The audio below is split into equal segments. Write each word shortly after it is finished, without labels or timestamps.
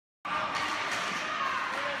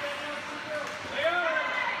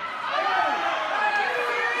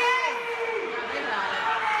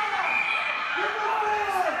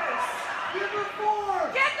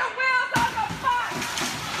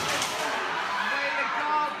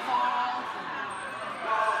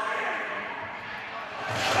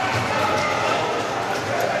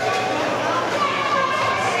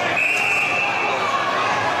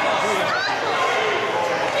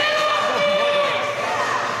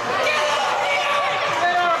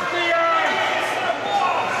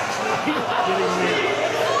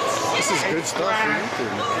good stuff for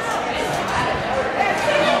YouTube.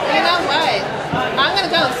 You know what? I'm going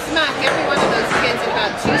to go smack every one of those kids in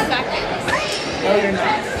about 2 seconds.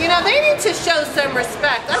 You know, they need to show some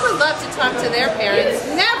respect. I would love to talk to their parents.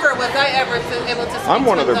 Never was I ever able to speak I'm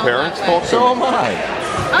one to of their them parents. that way. So am I.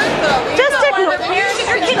 Just ignore them. Your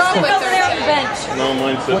kids sit over there on the bench. No,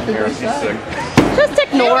 mine's sitting here. He's sick. Just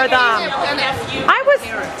ignore them. I was.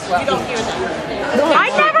 You don't hear that. I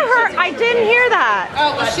never heard. I didn't hear that.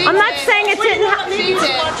 Oh, well, she I'm not did. saying it didn't happen. She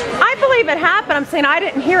did. I believe it happened. I'm saying I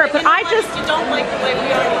didn't hear it, but I just. You don't like the way we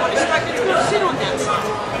are. You want instructed to go sit on that side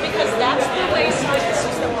because that's the way the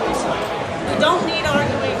system works. We don't need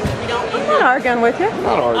arguing. We don't need. I'm not arguing with you.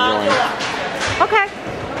 Not arguing. Okay.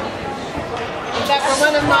 Except for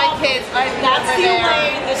one of my kids, I've That's never the there.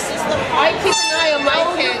 way the system. I keep an eye on my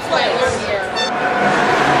kids when we're here.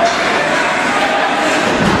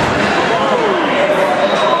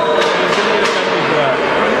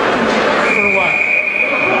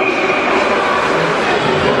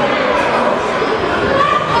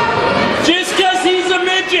 Just because he's a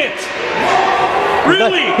midget.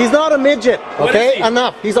 Really? He's not a midget, okay? What is he?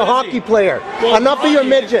 Enough. He's a hockey player. Well, Enough of your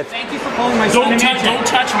midgets. Thank you for calling my son a midget. Don't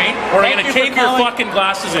touch me, or I'm Thank gonna you for cave your calling- fucking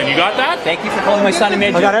glasses in. You got that? Thank you for calling my son a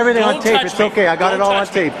midget. I got everything on Don't tape. touch It's me. okay. I got it Don't all on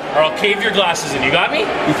touch me, tape. or I'll cave your glasses in. You got me?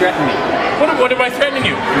 You threatened me. What am I threatening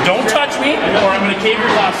you? Don't touch me, or I'm gonna cave your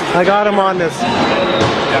glasses in. I got him on this.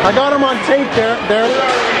 I got him on tape there.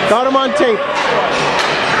 Got him on tape.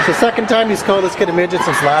 It's the second time he's called this kid a midget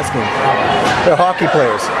since last game. They're hockey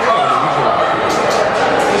players.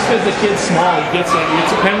 Just because the kid's small, he gets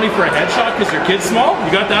a penalty for a headshot because your kid's small?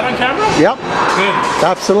 You got that on camera? Yep. Good.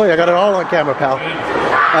 Absolutely. I got it all on camera, pal.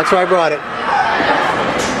 That's why I brought it.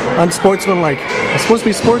 Unsportsmanlike. I'm supposed to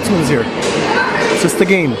be sportsmen's here. It's just the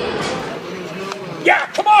game. Yeah,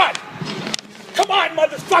 come on! Come on,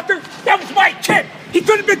 motherfucker! That was my kid! He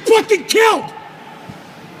could have been fucking killed!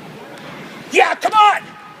 Yeah, come on!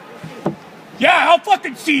 Yeah, I'll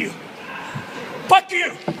fucking see you! Fuck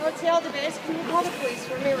you! Hotel Debates, can you call the police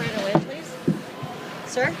for me right away, please?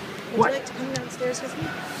 Sir, would you like to come downstairs with me?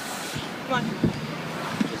 Come on.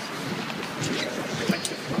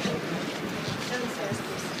 Downstairs,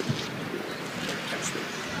 please.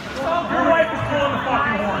 Your wife is pulling the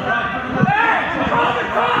fucking horn. Hey! Call the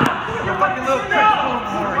cops! Your fucking little bitch pulling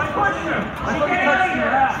the horn.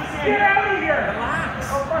 Get out of here! Relax.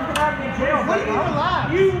 I'll fucking have you in jail. What do you mean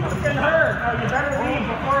relax? You fucking heard. You better leave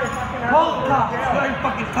before I fucking have you in jail. Let him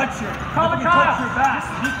fucking touch you. Call the cops. Touch your back.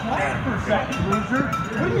 Be quiet for a second, loser.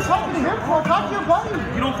 What are you talking to him for? Talk to your buddy.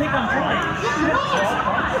 You don't think I'm trying? You're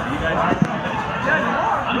not. Yeah, you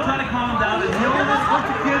are. I'm trying to calm him down. And he'll this bunch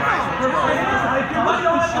of kids. We're fighting this like you know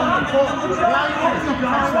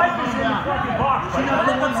my wife is in the fucking box. She's not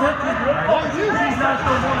the one working. She's not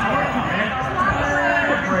the one working, man.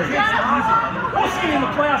 We'll see you in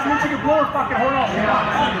the playoffs. Once you can blow her fucking horn off.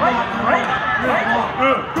 Right?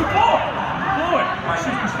 Good blow it. Blow it.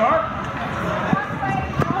 Superstar.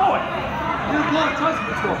 Blow it. You're blowing tons of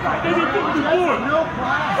this guy. They didn't think you blew it.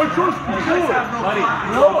 I trust you. Blow it. Buddy,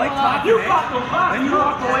 you like talking, you fucking then you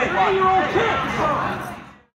walk away. You're your own kid.